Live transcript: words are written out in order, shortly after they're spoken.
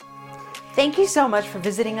Thank you so much for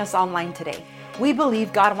visiting us online today. We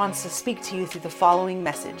believe God wants to speak to you through the following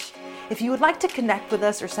message. If you would like to connect with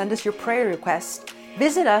us or send us your prayer requests,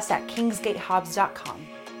 visit us at kingsgatehobbs.com.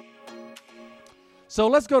 So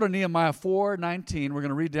let's go to Nehemiah 4:19. We're going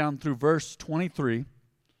to read down through verse 23.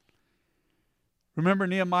 Remember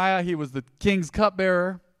Nehemiah, he was the king's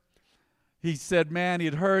cupbearer. He said, man, he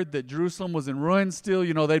had heard that Jerusalem was in ruins still.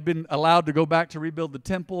 You know, they'd been allowed to go back to rebuild the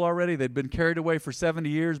temple already. They'd been carried away for 70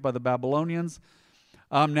 years by the Babylonians.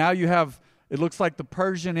 Now you have, it looks like the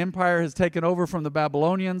Persian Empire has taken over from the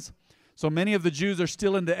Babylonians. So many of the Jews are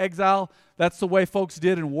still into exile. That's the way folks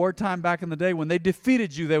did in wartime back in the day. When they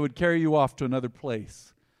defeated you, they would carry you off to another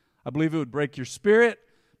place. I believe it would break your spirit,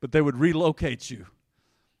 but they would relocate you.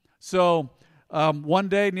 So one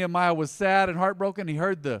day Nehemiah was sad and heartbroken. He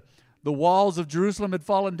heard the walls of Jerusalem had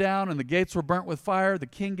fallen down and the gates were burnt with fire. The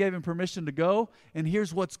king gave him permission to go, and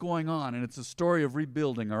here's what's going on, and it's a story of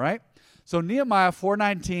rebuilding, all right? So Nehemiah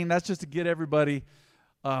 4:19, that's just to get everybody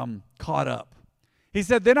caught up. He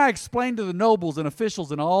said, then I explained to the nobles and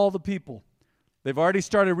officials and all the people. They've already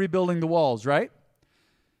started rebuilding the walls, right?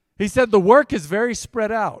 He said, the work is very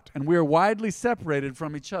spread out, and we are widely separated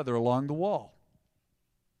from each other along the wall.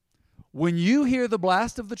 When you hear the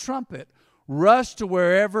blast of the trumpet, rush to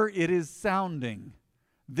wherever it is sounding.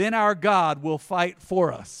 Then our God will fight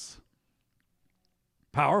for us.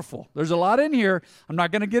 Powerful. There's a lot in here. I'm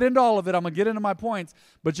not going to get into all of it. I'm going to get into my points,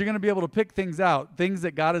 but you're going to be able to pick things out, things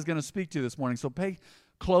that God is going to speak to this morning. So pay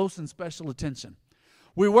close and special attention.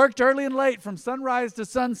 We worked early and late from sunrise to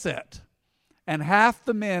sunset, and half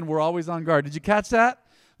the men were always on guard. Did you catch that?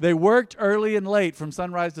 They worked early and late from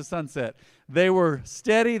sunrise to sunset. They were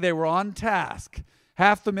steady. They were on task.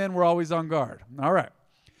 Half the men were always on guard. All right.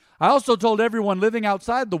 I also told everyone living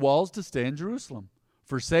outside the walls to stay in Jerusalem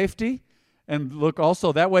for safety. And look,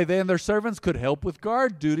 also, that way they and their servants could help with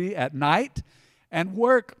guard duty at night and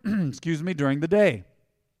work, during the day.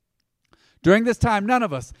 During this time, none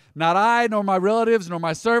of us, not I, nor my relatives, nor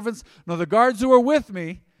my servants, nor the guards who were with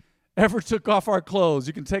me, ever took off our clothes.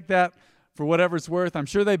 You can take that for whatever it's worth. I'm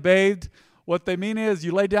sure they bathed. What they mean is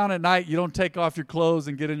you lay down at night, you don't take off your clothes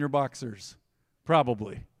and get in your boxers.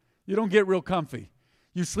 Probably. You don't get real comfy.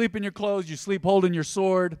 You sleep in your clothes, you sleep holding your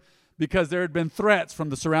sword, because there had been threats from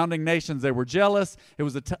the surrounding nations. They were jealous. It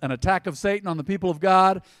was an attack of Satan on the people of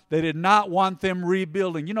God. They did not want them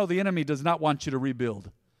rebuilding. You know, the enemy does not want you to rebuild.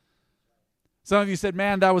 Some of you said,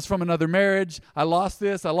 man, that was from another marriage. I lost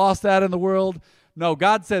this, I lost that in the world. No,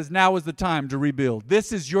 God says now is the time to rebuild.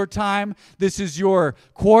 This is your time. This is your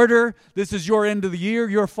quarter. This is your end of the year,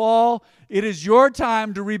 your fall. It is your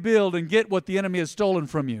time to rebuild and get what the enemy has stolen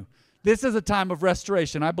from you. This is a time of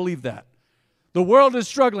restoration. I believe that. The world is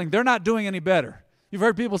struggling. They're not doing any better. You've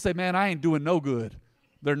heard people say, man, I ain't doing no good.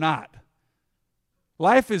 They're not.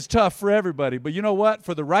 Life is tough for everybody, but you know what?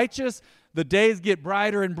 For the righteous, the days get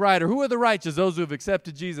brighter and brighter. Who are the righteous? Those who have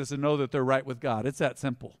accepted Jesus and know that they're right with God. It's that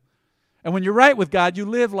simple. And when you're right with God, you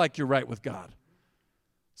live like you're right with God.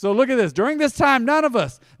 So look at this. During this time, none of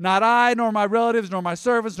us, not I, nor my relatives, nor my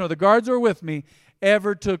servants, nor the guards who were with me,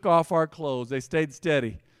 ever took off our clothes. They stayed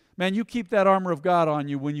steady. Man, you keep that armor of God on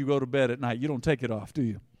you when you go to bed at night. You don't take it off, do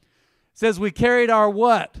you? It says we carried our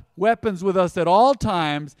what? Weapons with us at all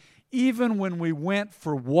times, even when we went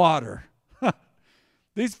for water.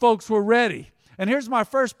 These folks were ready. And here's my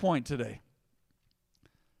first point today.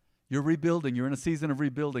 You're rebuilding. You're in a season of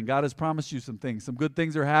rebuilding. God has promised you some things. Some good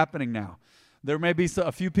things are happening now. There may be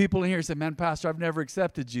a few people in here who say, man, Pastor, I've never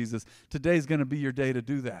accepted Jesus. Today's going to be your day to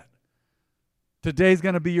do that. Today's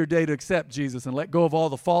going to be your day to accept Jesus and let go of all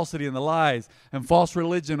the falsity and the lies and false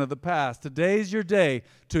religion of the past. Today's your day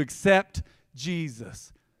to accept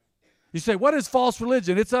Jesus. You say, what is false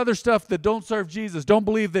religion? It's other stuff that don't serve Jesus. Don't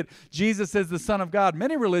believe that Jesus is the Son of God.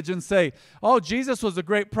 Many religions say, oh, Jesus was a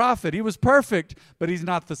great prophet. He was perfect, but he's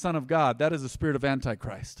not the Son of God. That is a spirit of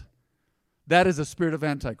Antichrist. That is a spirit of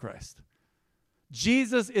Antichrist.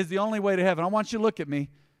 Jesus is the only way to heaven. I want you to look at me.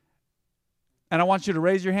 And I want you to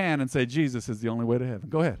raise your hand and say, Jesus is the only way to heaven.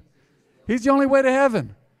 Go ahead. He's the only way to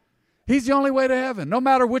heaven. He's the only way to heaven. No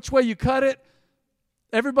matter which way you cut it,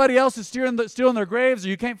 everybody else is still in their graves, or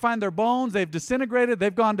you can't find their bones. They've disintegrated.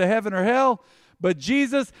 They've gone to heaven or hell. But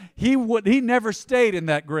Jesus, he never stayed in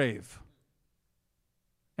that grave.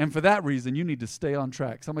 And for that reason, you need to stay on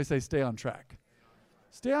track. Somebody say, stay on track.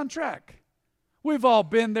 Stay on track. We've all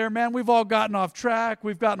been there, man. We've all gotten off track.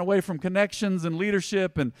 We've gotten away from connections and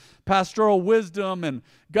leadership and pastoral wisdom and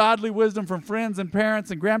godly wisdom from friends and parents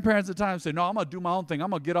and grandparents at times. Say, no, I'm going to do my own thing. I'm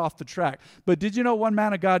going to get off the track. But did you know one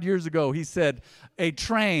man of God years ago, he said, a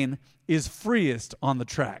train is freest on the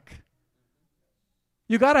track.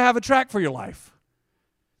 You got to have a track for your life.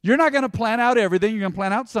 You're not going to plan out everything. You're going to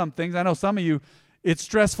plan out some things. I know some of you, it's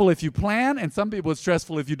stressful if you plan, and some people it's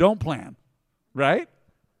stressful if you don't plan, right?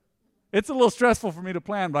 It's a little stressful for me to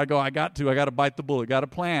plan, but I go, I got to bite the bullet, got to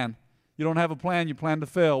plan. You don't have a plan, you plan to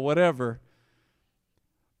fail, whatever.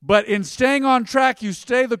 But in staying on track, you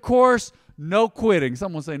stay the course, no quitting.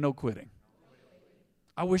 Someone say no quitting.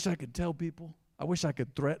 I wish I could tell people. I wish I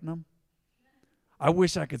could threaten them. I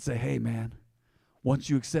wish I could say, hey, man, once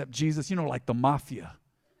you accept Jesus, like the mafia.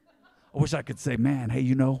 I wish I could say, man,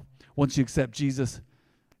 hey, once you accept Jesus,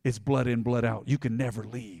 it's blood in, blood out. You can never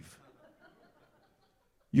leave.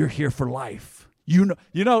 You're here for life.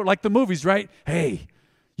 Like the movies, right? Hey,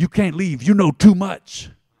 you can't leave. You know too much.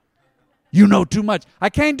 You know too much. I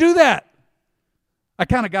can't do that. I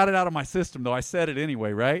kind of got it out of my system, though. I said it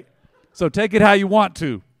anyway, right? So take it how you want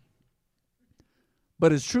to.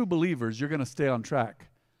 But as true believers, you're going to stay on track.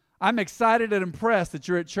 I'm excited and impressed that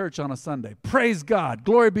you're at church on a Sunday. Praise God.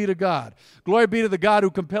 Glory be to God. Glory be to the God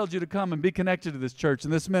who compelled you to come and be connected to this church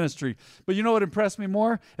and this ministry. But you know what impressed me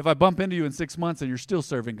more? If I bump into you in 6 months and you're still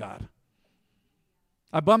serving God.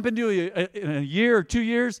 I bump into you in a year or 2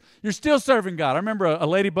 years, you're still serving God. I remember a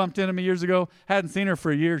lady bumped into me years ago, hadn't seen her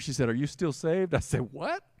for a year. She said, are you still saved? I said,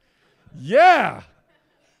 what? Yeah.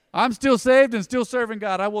 I'm still saved and still serving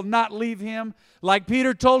God. I will not leave him. Like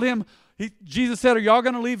Peter told him, Jesus said, are y'all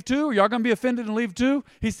going to leave too? Are y'all going to be offended and leave too?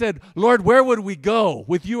 He said, Lord, where would we go?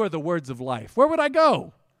 With you are the words of life. Where would I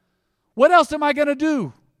go? What else am I going to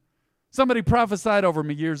do? Somebody prophesied over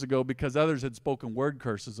me years ago because others had spoken word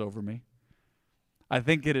curses over me. I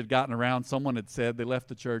think it had gotten around. Someone had said, they left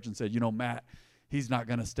the church and said, Matt, he's not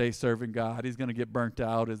going to stay serving God. He's going to get burnt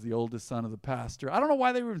out as the oldest son of the pastor. I don't know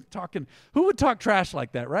why they were talking. Who would talk trash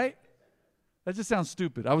like that, right? That just sounds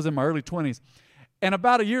stupid. I was in my early 20s. And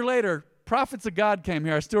about a year later, prophets of God came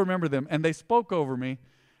here. I still remember them. And they spoke over me.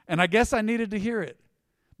 And I guess I needed to hear it.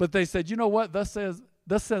 But they said, you know what? Thus says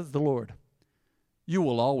the Lord, you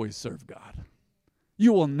will always serve God.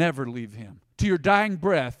 You will never leave him. To your dying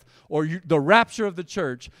breath or the rapture of the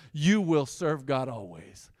church, you will serve God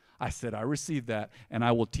always. I said, I receive that, and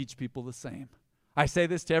I will teach people the same. I say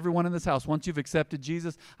this to everyone in this house. Once you've accepted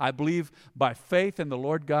Jesus, I believe by faith in the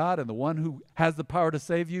Lord God and the one who has the power to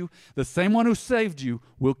save you, the same one who saved you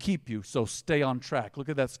will keep you. So stay on track. Look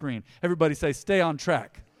at that screen. Everybody say, stay on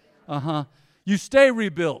track. You stay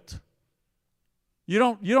rebuilt. You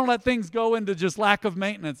don't let things go into just lack of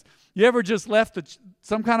maintenance. You ever just left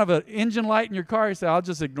some kind of an engine light in your car? You say, I'll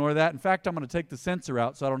just ignore that. In fact, I'm going to take the sensor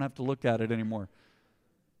out so I don't have to look at it anymore.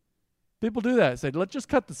 People do that. Say, let's just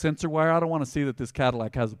cut the sensor wire. I don't want to see that this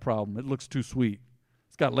Cadillac has a problem. It looks too sweet.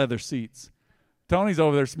 It's got leather seats. Tony's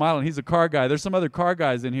over there smiling. He's a car guy. There's some other car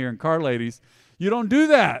guys in here and car ladies. You don't do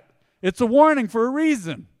that. It's a warning for a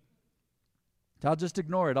reason. I'll just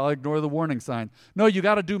ignore it. I'll ignore the warning sign. No, you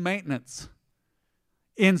got to do maintenance.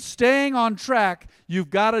 In staying on track,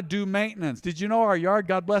 you've got to do maintenance. Did you know our yard,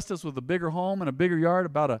 God blessed us with a bigger home and a bigger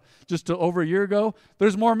yard just over a year ago?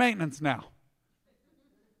 There's more maintenance now.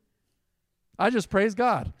 I just praise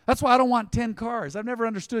God. That's why I don't want 10 cars. I've never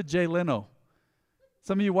understood Jay Leno.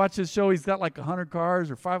 Some of you watch his show, he's got like 100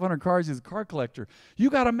 cars or 500 cars. He's a car collector.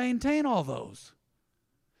 You got to maintain all those.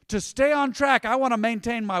 To stay on track, I want to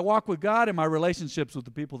maintain my walk with God and my relationships with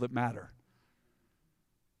the people that matter.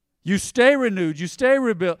 You stay renewed. You stay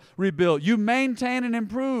rebuilt. You maintain and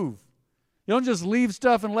improve. You don't just leave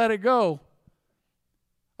stuff and let it go.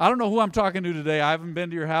 I don't know who I'm talking to today. I haven't been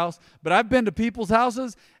to your house, but I've been to people's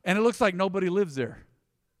houses, and it looks like nobody lives there.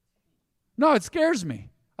 No, it scares me.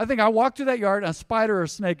 I think I walk through that yard, and a spider or a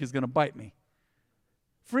snake is going to bite me.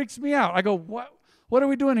 Freaks me out. I go, what are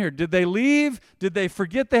we doing here? Did they leave? Did they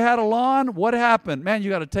forget they had a lawn? What happened? Man, you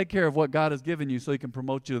got to take care of what God has given you so he can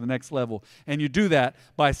promote you to the next level. And you do that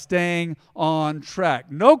by staying on track.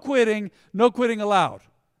 No quitting allowed.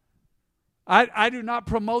 I do not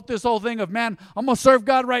promote this whole thing of, man, I'm going to serve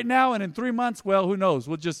God right now, and in 3 months, well, who knows?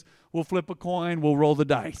 We'll flip a coin, we'll roll the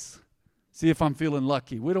dice. See if I'm feeling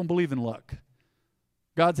lucky. We don't believe in luck.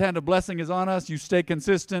 God's hand of blessing is on us. You stay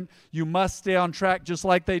consistent. You must stay on track just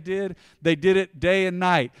like they did. They did it day and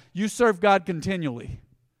night. You serve God continually.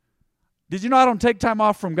 Did you know I don't take time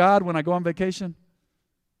off from God when I go on vacation?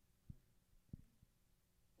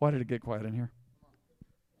 Why did it get quiet in here?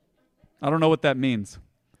 I don't know what that means.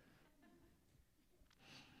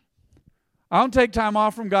 I don't take time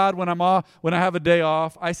off from God when I have a day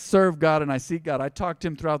off. I serve God and I seek God. I talk to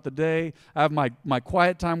him throughout the day. I have my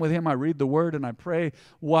quiet time with him. I read the word and I pray.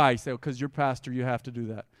 Why? You say, because you're pastor, you have to do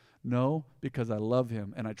that. No, because I love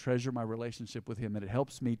him and I treasure my relationship with him, and it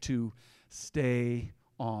helps me to stay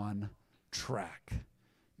on track.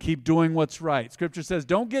 Keep doing what's right. Scripture says,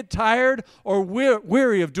 don't get tired or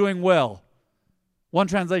weary of doing well. One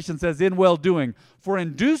translation says, in well doing. For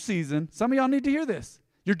in due season, some of y'all need to hear this.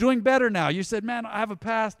 You're doing better now. You said, man, I have a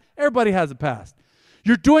past. Everybody has a past.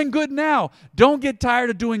 You're doing good now. Don't get tired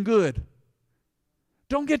of doing good.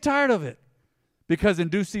 Don't get tired of it. Because in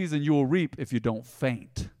due season, you will reap if you don't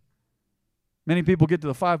faint. Many people get to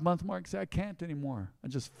the 5-month mark and say, I can't anymore. I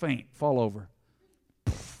just faint, fall over.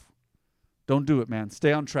 Don't do it, man.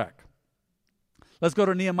 Stay on track. Let's go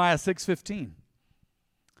to Nehemiah 6:15.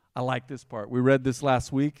 I like this part. We read this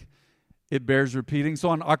last week. It bears repeating. So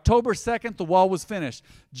on October 2nd, the wall was finished,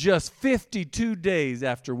 just 52 days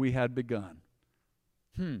after we had begun.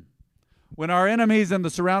 When our enemies and the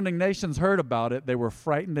surrounding nations heard about it, they were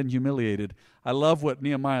frightened and humiliated. I love what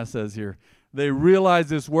Nehemiah says here. They realized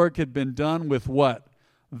this work had been done with what?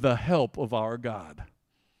 The help of our God.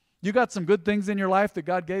 You got some good things in your life that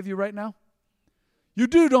God gave you right now? You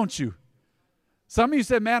do, don't you? Some of you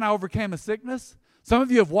said, man, I overcame a sickness. Some of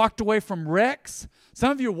you have walked away from wrecks.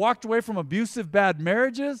 Some of you have walked away from abusive, bad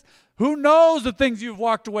marriages. Who knows the things you've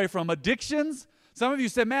walked away from? Addictions. Some of you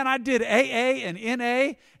said, man, I did AA and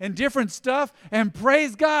NA and different stuff, and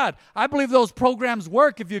praise God. I believe those programs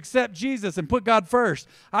work if you accept Jesus and put God first.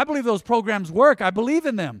 I believe those programs work. I believe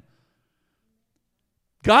in them.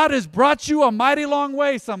 God has brought you a mighty long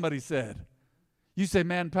way, somebody said. You say,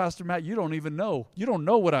 man, Pastor Matt, you don't even know. You don't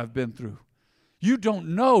know what I've been through. You don't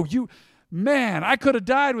know. Man, I could have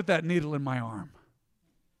died with that needle in my arm.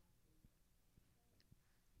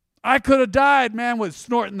 I could have died, man, with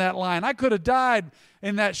snorting that line. I could have died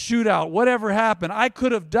in that shootout. Whatever happened, I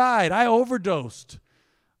could have died. I overdosed.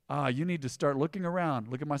 You need to start looking around.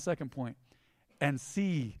 Look at my second point. And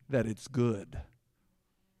see that it's good.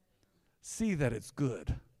 See that it's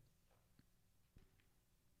good.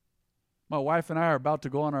 My wife and I are about to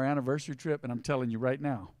go on our anniversary trip, and I'm telling you right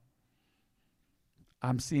now,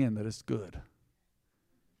 I'm seeing that it's good.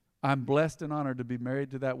 I'm blessed and honored to be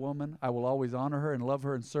married to that woman. I will always honor her and love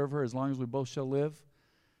her and serve her as long as we both shall live.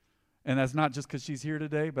 And that's not just because she's here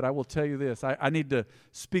today, but I will tell you this. I need to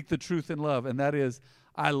speak the truth in love, and that is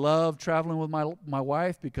I love traveling with my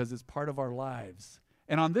wife because it's part of our lives.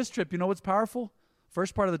 And on this trip, you know what's powerful?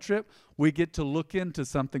 First part of the trip, we get to look into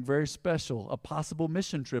something very special, a possible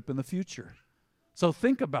mission trip in the future. So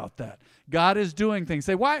think about that. God is doing things.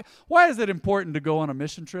 Say, why is it important to go on a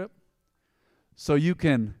mission trip? So you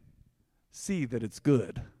can see that it's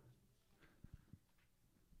good.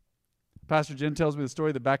 Pastor Jen tells me the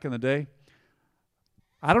story that back in the day,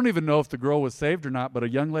 I don't even know if the girl was saved or not, but a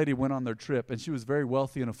young lady went on their trip, and she was very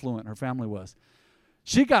wealthy and affluent. Her family was.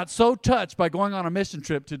 She got so touched by going on a mission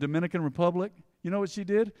trip to Dominican Republic. You know what she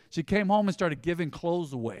did? She came home and started giving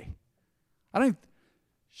clothes away.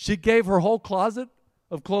 She gave her whole closet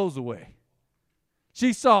of clothes away.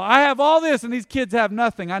 She saw, I have all this and these kids have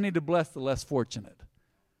nothing. I need to bless the less fortunate.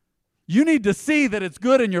 You need to see that it's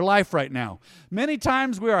good in your life right now. Many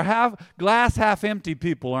times we are glass half empty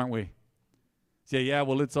people, aren't we? Say, yeah,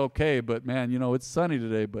 well, it's okay, but man, it's sunny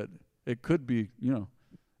today, but it could be,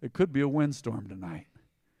 it could be a windstorm tonight.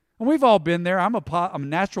 And we've all been there. I'm a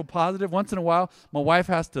natural positive. Once in a while, my wife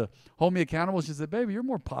has to hold me accountable. She said, baby, you're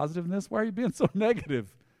more positive than this. Why are you being so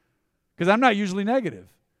negative? Because I'm not usually negative.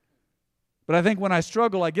 But I think when I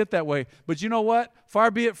struggle, I get that way. But you know what?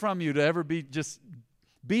 Far be it from you to ever be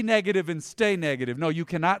negative and stay negative. No, you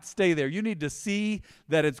cannot stay there. You need to see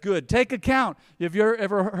that it's good. Take account. Have you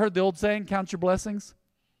ever heard the old saying, count your blessings?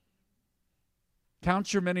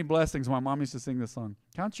 Count your many blessings. My mom used to sing this song.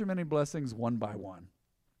 Count your many blessings one by one.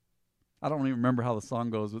 I don't even remember how the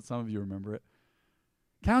song goes, but some of you remember it.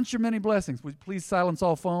 Count your many blessings. Would you please silence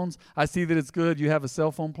all phones? I see that it's good. You have a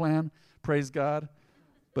cell phone plan. Praise God.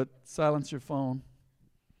 But silence your phone.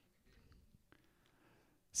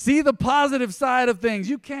 See the positive side of things.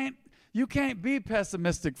 You can't be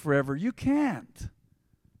pessimistic forever. You can't.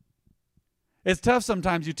 It's tough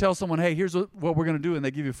sometimes. You tell someone, hey, here's what we're going to do, and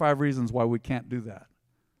they give you 5 reasons why we can't do that.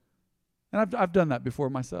 And I've done that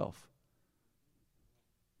before myself.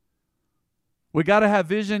 We got to have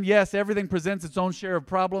vision. Yes, everything presents its own share of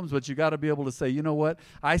problems, but you got to be able to say, you know what?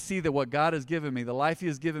 I see that what God has given me, the life He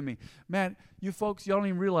has given me. Man, you folks, y'all don't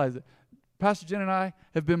even realize it. Pastor Jen and I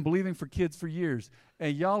have been believing for kids for years,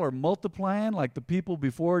 and y'all are multiplying like the people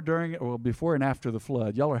before and after the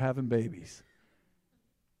flood. Y'all are having babies.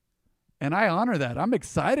 And I honor that. I'm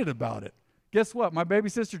excited about it. Guess what? My baby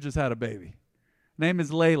sister just had a baby. Name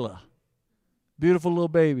is Layla. Beautiful little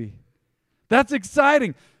baby. That's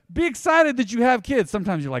exciting. Be excited that you have kids.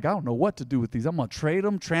 Sometimes you're like, I don't know what to do with these. I'm going to trade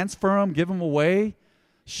them, transfer them, give them away,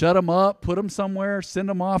 shut them up, put them somewhere, send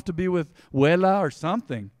them off to be with Wela or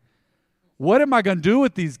something. What am I going to do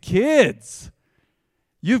with these kids?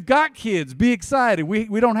 You've got kids. Be excited.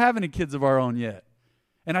 We don't have any kids of our own yet.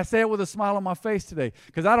 And I say it with a smile on my face today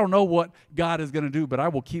because I don't know what God is going to do, but I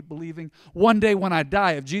will keep believing. One day when I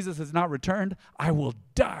die, if Jesus has not returned, I will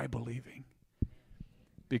die believing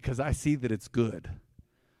because I see that it's good.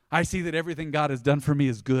 I see that everything God has done for me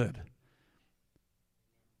is good.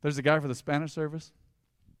 There's a guy for the Spanish service.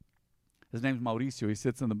 His name's Mauricio. He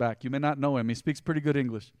sits in the back. You may not know him. He speaks pretty good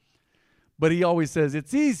English. But he always says,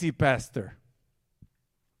 "It's easy, Pastor."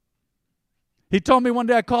 He told me one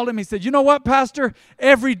day, I called him, he said, "You know what, Pastor?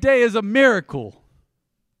 Every day is a miracle."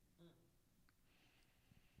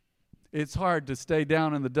 It's hard to stay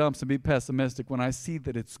down in the dumps and be pessimistic when I see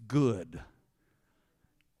that it's good.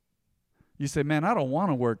 You say, "Man, I don't want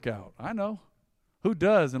to work out." I know. Who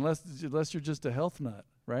does unless you're just a health nut,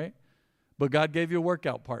 right? But God gave you a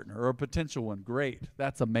workout partner or a potential one. Great.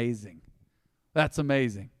 That's amazing. That's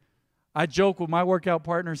amazing. I joke with my workout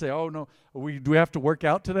partner and say, "Oh, no, do we have to work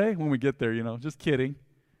out today?" When we get there, just kidding.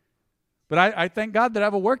 But I thank God that I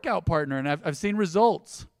have a workout partner, and I've seen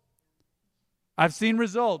results. I've seen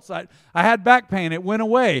results. I had back pain. It went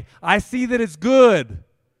away. I see that it's good.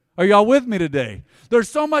 Are y'all with me today? There's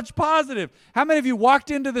so much positive. How many of you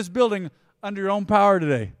walked into this building under your own power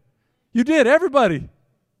today? You did, everybody.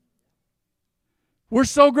 We're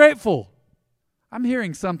so grateful. I'm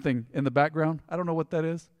hearing something in the background. I don't know what that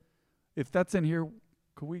is. If that's in here,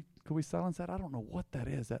 could we silence that? I don't know what that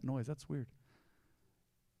is, that noise. That's weird.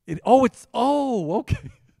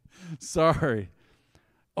 Okay. Sorry.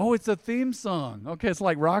 Oh, it's a theme song. Okay, it's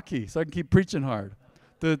like Rocky, so I can keep preaching hard.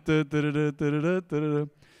 See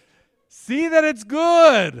that it's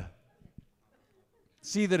good.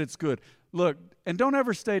 See that it's good. Look, and don't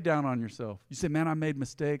ever stay down on yourself. You say, "Man, I made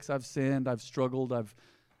mistakes. I've sinned. I've struggled.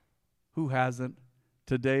 Who hasn't?"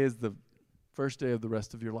 Today is the first day of the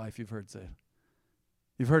rest of your life, you've heard said.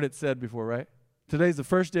 You've heard it said before, right? Today's the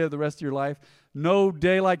first day of the rest of your life. No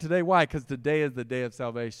day like today. Why? Because today is the day of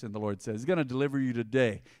salvation, the Lord says. He's going to deliver you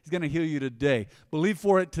today. He's going to heal you today. Believe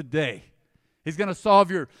for it today. He's going to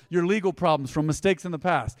solve your legal problems from mistakes in the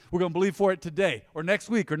past. We're going to believe for it today or next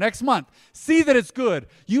week or next month. See that it's good.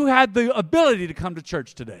 You had the ability to come to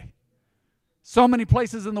church today. So many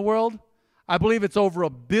places in the world. I believe it's over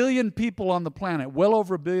 1 billion people on the planet, well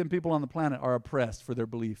over 1 billion people on the planet are oppressed for their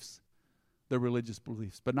beliefs, their religious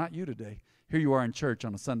beliefs. But not you today. Here you are in church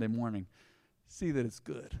on a Sunday morning. See that it's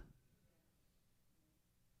good.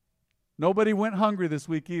 Nobody went hungry this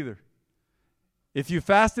week either. If you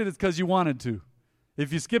fasted, it's because you wanted to.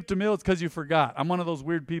 If you skipped a meal, it's because you forgot. I'm one of those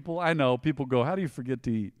weird people. I know. People go, "How do you forget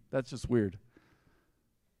to eat?" That's just weird.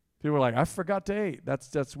 People are like, "I forgot to eat."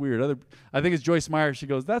 That's weird. I think it's Joyce Meyer. She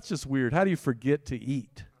goes, "That's just weird. How do you forget to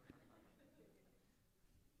eat?"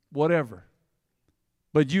 Whatever.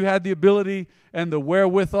 But you had the ability and the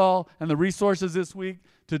wherewithal and the resources this week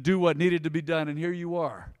to do what needed to be done, and here you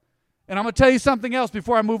are. And I'm going to tell you something else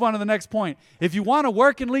before I move on to the next point. If you want to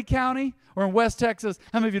work in Lee County or in West Texas,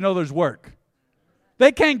 how many of you know there's work?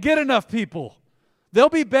 They can't get enough people. They'll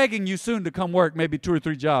be begging you soon to come work maybe 2 or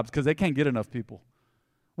 3 jobs because they can't get enough people.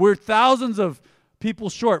 We're thousands of people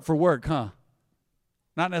short for work, huh?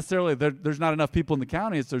 Not necessarily there's not enough people in the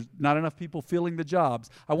county. It's there's not enough people filling the jobs.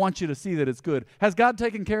 I want you to see that it's good. Has God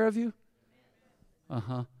taken care of you?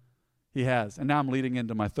 Uh-huh. He has. And now I'm leading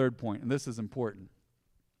into my third point, and this is important.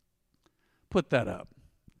 Put that up.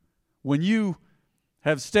 When you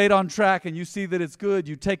have stayed on track and you see that it's good,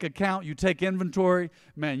 you take account, you take inventory,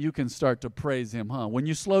 man, you can start to praise Him, huh? When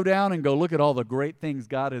you slow down and go, "Look at all the great things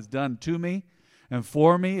God has done to me and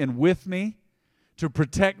for me and with me to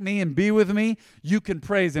protect me and be with me," you can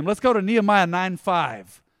praise Him. Let's go to Nehemiah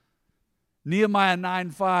 9:5. Nehemiah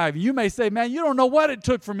 9:5. You may say, "Man, you don't know what it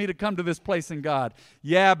took for me to come to this place in God."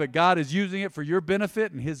 Yeah, but God is using it for your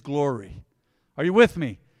benefit and His glory. Are you with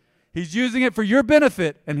me? He's using it for your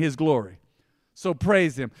benefit and His glory. So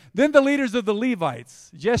praise Him. Then the leaders of the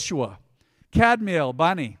Levites, Jeshua, Kadmiel,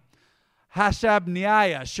 Bani,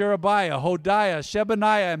 Hashabniah, Sherebiah, Hodiah,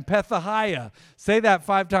 Shebaniah, and Pethahiah. Say that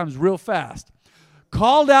 5 times real fast.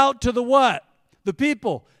 Called out to the what? The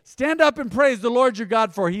people. Stand up and praise the Lord your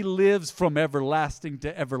God, for He lives from everlasting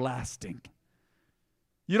to everlasting.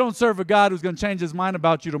 You don't serve a God who's going to change His mind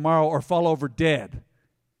about you tomorrow or fall over dead.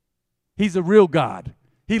 He's a real God.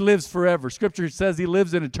 He lives forever. Scripture says He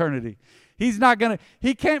lives in eternity.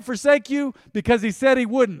 He can't forsake you because He said He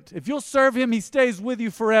wouldn't. If you'll serve Him, He stays with you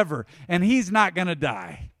forever, and He's not going to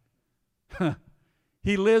die.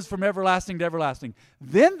 He lives from everlasting to everlasting.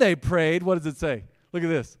 Then they prayed, what does it say? Look at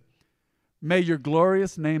this. May your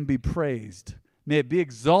glorious name be praised. May it be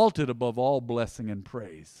exalted above all blessing and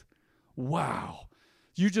praise. Wow.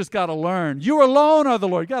 You just got to learn. You alone are the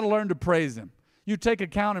Lord. You got to learn to praise him. You take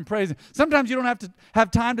account and praise him. Sometimes you don't have to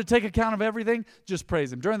have time to take account of everything. Just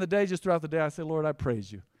praise him. During the day, just throughout the day, I say, Lord, I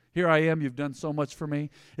praise you. Here I am. You've done so much for me.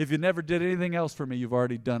 If you never did anything else for me, you've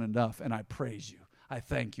already done enough, and I praise you. I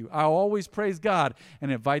thank you. I always praise God,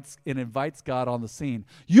 and invites God on the scene.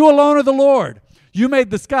 You alone are the Lord. You made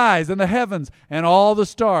the skies and the heavens and all the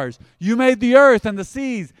stars. You made the earth and the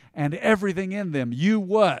seas and everything in them. You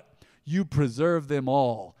what? You preserve them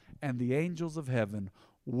all, and the angels of heaven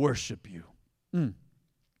worship you.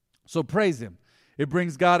 So praise him. It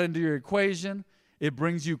brings God into your equation. It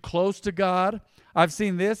brings you close to God. I've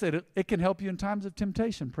seen this. It can help you in times of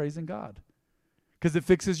temptation, praising God, because it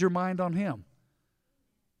fixes your mind on him.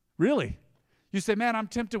 Really. You say, man, I'm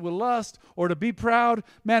tempted with lust or to be proud.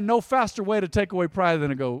 Man, no faster way to take away pride than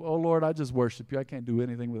to go, oh, Lord, I just worship you. I can't do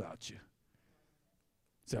anything without you.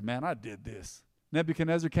 Say, man, I did this.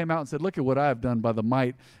 Nebuchadnezzar came out and said, look at what I have done by the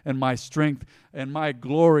might and my strength and my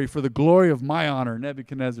glory, for the glory of my honor,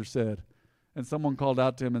 Nebuchadnezzar said. And someone called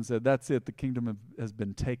out to him and said, that's it. The kingdom has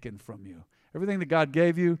been taken from you. Everything that God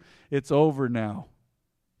gave you, it's over now.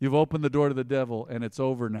 You've opened the door to the devil, and it's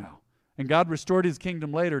over now. And God restored his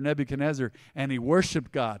kingdom later, Nebuchadnezzar, and he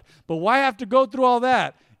worshiped God. But why have to go through all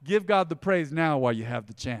that? Give God the praise now while you have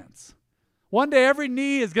the chance. One day every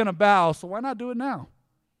knee is going to bow, so why not do it now?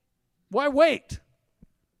 Why wait?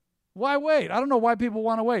 Why wait? I don't know why people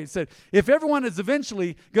want to wait. It said, if everyone is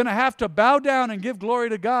eventually going to have to bow down and give glory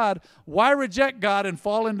to God, why reject God and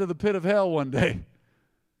fall into the pit of hell one day?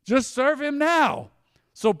 Just serve him now.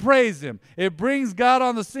 So praise him. It brings God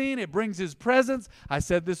on the scene. It brings his presence. I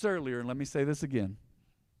said this earlier, and let me say this again.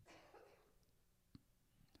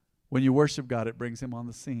 When you worship God, it brings him on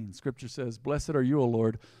the scene. Scripture says, blessed are you, O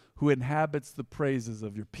Lord, who inhabits the praises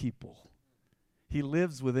of your people. He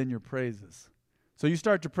lives within your praises. So you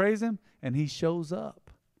start to praise him, and he shows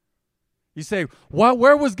up. You say,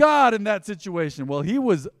 where was God in that situation? Well, he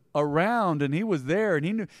was around, and he was there, and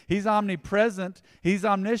he knew. He's omnipresent. He's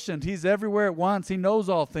omniscient. He's everywhere at once. He knows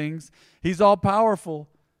all things. He's all powerful.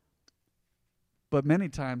 But many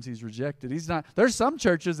times he's rejected. He's not. There's some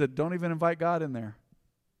churches that don't even invite God in there.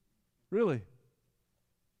 Really.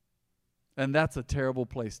 And that's a terrible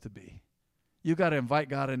place to be. You got to invite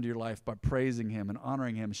God into your life by praising him and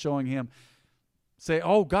honoring him, showing him. Say,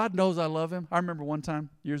 oh, God knows I love him. I remember one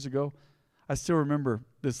time years ago, I still remember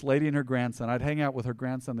this lady and her grandson. I'd hang out with her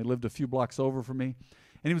grandson. They lived a few blocks over from me.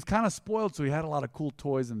 And he was kind of spoiled, so he had a lot of cool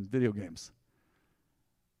toys and video games.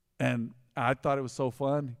 And I thought it was so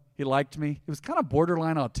fun. He liked me. He was kind of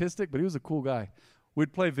borderline autistic, but he was a cool guy.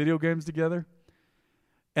 We'd play video games together.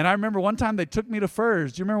 And I remember one time they took me to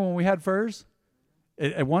Furs. Do you remember when we had Furs?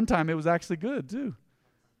 At one time, it was actually good, too.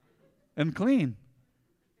 And clean.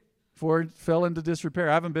 Before it fell into disrepair.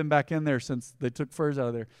 I haven't been back in there since they took Furs out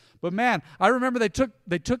of there. But man, I remember they took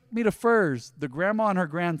me to Furs, the grandma and her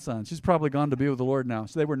grandson. She's probably gone to be with the Lord now.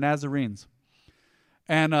 So they were Nazarenes.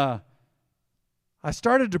 And I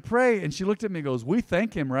started to pray, and she looked at me and goes, we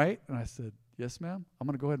thank him, right? And I said, yes, ma'am. I'm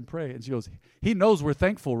going to go ahead and pray. And she goes, he knows we're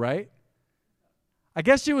thankful, right? I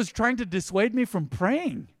guess she was trying to dissuade me from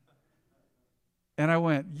praying. And I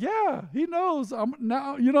went, yeah, he knows. And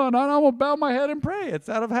I'm going to bow my head and pray. It's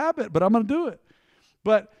out of habit, but I'm going to do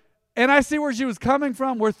it. And I see where she was coming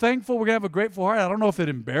from. We're thankful. We're going to have a grateful heart. I don't know if it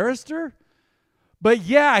embarrassed her. But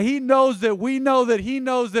yeah, he knows that we know that he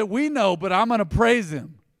knows that we know, but I'm going to praise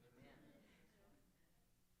him.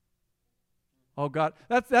 Oh, God.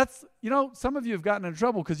 That's some of you have gotten in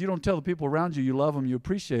trouble because you don't tell the people around you love them, you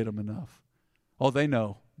appreciate them enough. Oh, they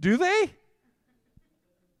know. Do they?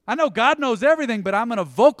 I know God knows everything, but I'm going to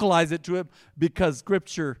vocalize it to him because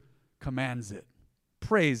Scripture commands it.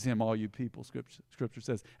 Praise him, all you people, Scripture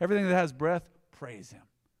says. Everything that has breath, praise him.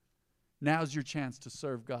 Now's your chance to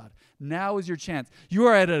serve God. Now is your chance. You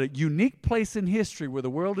are at a unique place in history where the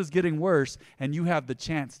world is getting worse, and you have the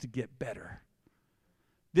chance to get better.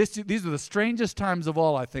 These are the strangest times of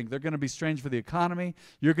all, I think. They're going to be strange for the economy.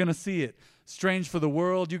 You're going to see it. Strange for the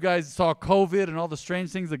world. You guys saw COVID and all the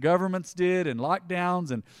strange things the governments did and lockdowns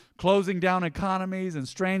and closing down economies and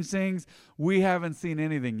strange things. We haven't seen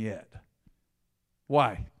anything yet.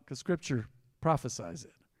 Why? Because Scripture prophesies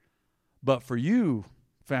it. But for you,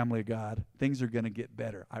 family of God, things are going to get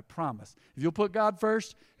better. I promise. If you'll put God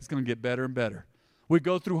first, it's going to get better and better. We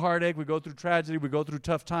go through heartache, we go through tragedy, we go through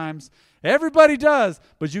tough times. Everybody does,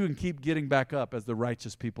 but you can keep getting back up as the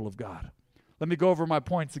righteous people of God. Let me go over my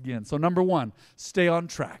points again. So number 1, stay on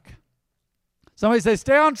track. Somebody say,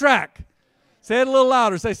 stay on track. Say it a little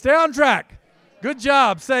louder. Say, stay on track. Good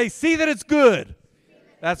job. Say, see that it's good.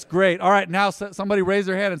 That's great. All right, now somebody raise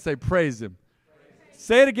their hand and say, praise him.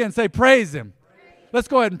 Say it again. Say, praise him. Let's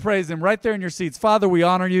go ahead and praise him right there in your seats. Father, we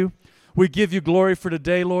honor you. We give you glory for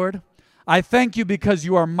today, Lord. I thank you because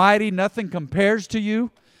you are mighty. Nothing compares to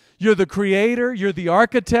you. You're the creator. You're the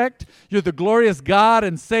architect. You're the glorious God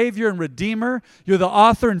and Savior and Redeemer. You're the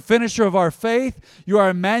author and finisher of our faith. You are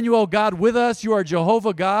Emmanuel, God with us. You are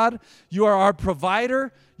Jehovah God. You are our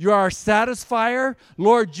provider. You are our satisfier.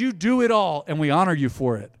 Lord, you do it all, and we honor you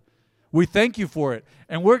for it. We thank you for it,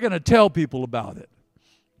 and we're going to tell people about it.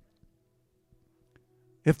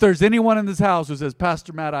 If there's anyone in this house who says,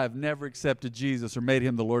 Pastor Matt, I have never accepted Jesus or made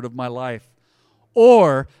him the Lord of my life,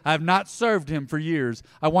 or I have not served him for years,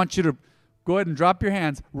 I want you to go ahead and drop your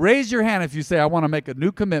hands. Raise your hand if you say, I want to make a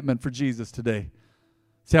new commitment for Jesus today.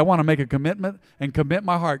 Say, I want to make a commitment and commit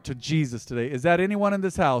my heart to Jesus today. Is that anyone in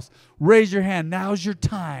this house? Raise your hand. Now's your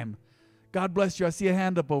time. God bless you. I see a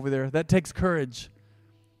hand up over there. That takes courage.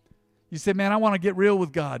 You say, man, I want to get real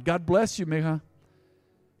with God. God bless you, Mija.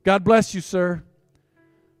 God bless you, sir.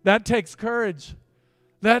 That takes courage.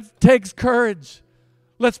 That takes courage.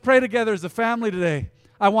 Let's pray together as a family today.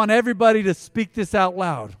 I want everybody to speak this out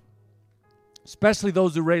loud, especially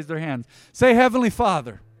those who raise their hands. Say, Heavenly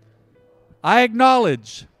Father, I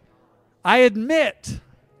acknowledge, I admit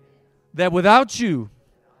that without you,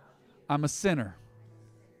 I'm a sinner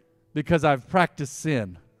because I've practiced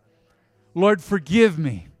sin. Lord, forgive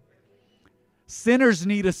me. Sinners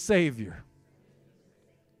need a Savior.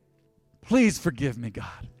 Please forgive me,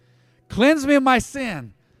 God. Cleanse me of my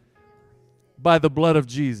sin by the blood of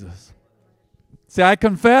Jesus. Say, I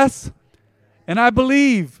confess and I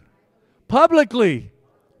believe publicly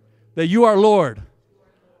that you are Lord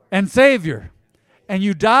and Savior, and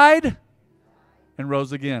you died and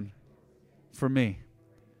rose again for me.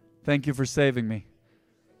 Thank you for saving me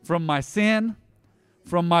from my sin,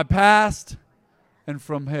 from my past, and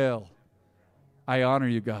from hell. I honor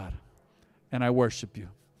you, God, and I worship you.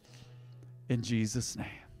 In Jesus' name.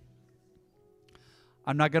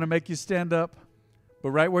 I'm not going to make you stand up, but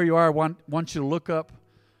right where you are, I want you to look up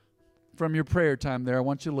from your prayer time there. I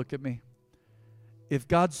want you to look at me. If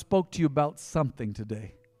God spoke to you about something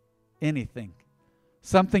today, anything,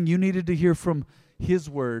 something you needed to hear from His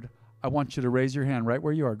Word, I want you to raise your hand right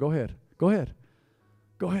where you are. Go ahead. Go ahead.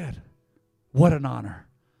 Go ahead. What an honor.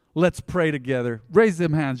 Let's pray together. Raise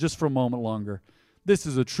them hands just for a moment longer. This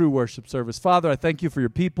is a true worship service. Father, I thank you for your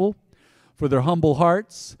people, for their humble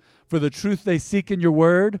hearts, for the truth they seek in your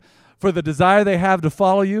word, for the desire they have to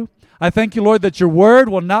follow you. I thank you, Lord, that your word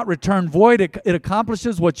will not return void. It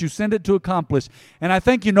accomplishes what you send it to accomplish. And I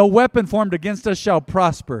thank you, no weapon formed against us shall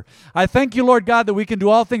prosper. I thank you, Lord God, that we can do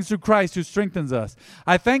all things through Christ who strengthens us.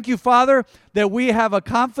 I thank you, Father, that we have a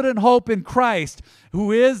confident hope in Christ,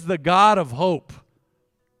 who is the God of hope.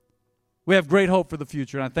 We have great hope for the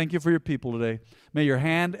future, and I thank you for your people today. May your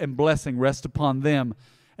hand and blessing rest upon them.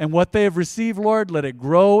 And what they have received, Lord, let it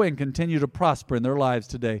grow and continue to prosper in their lives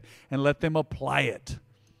today. And let them apply it.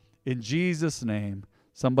 In Jesus' name.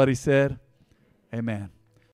 Somebody said, amen.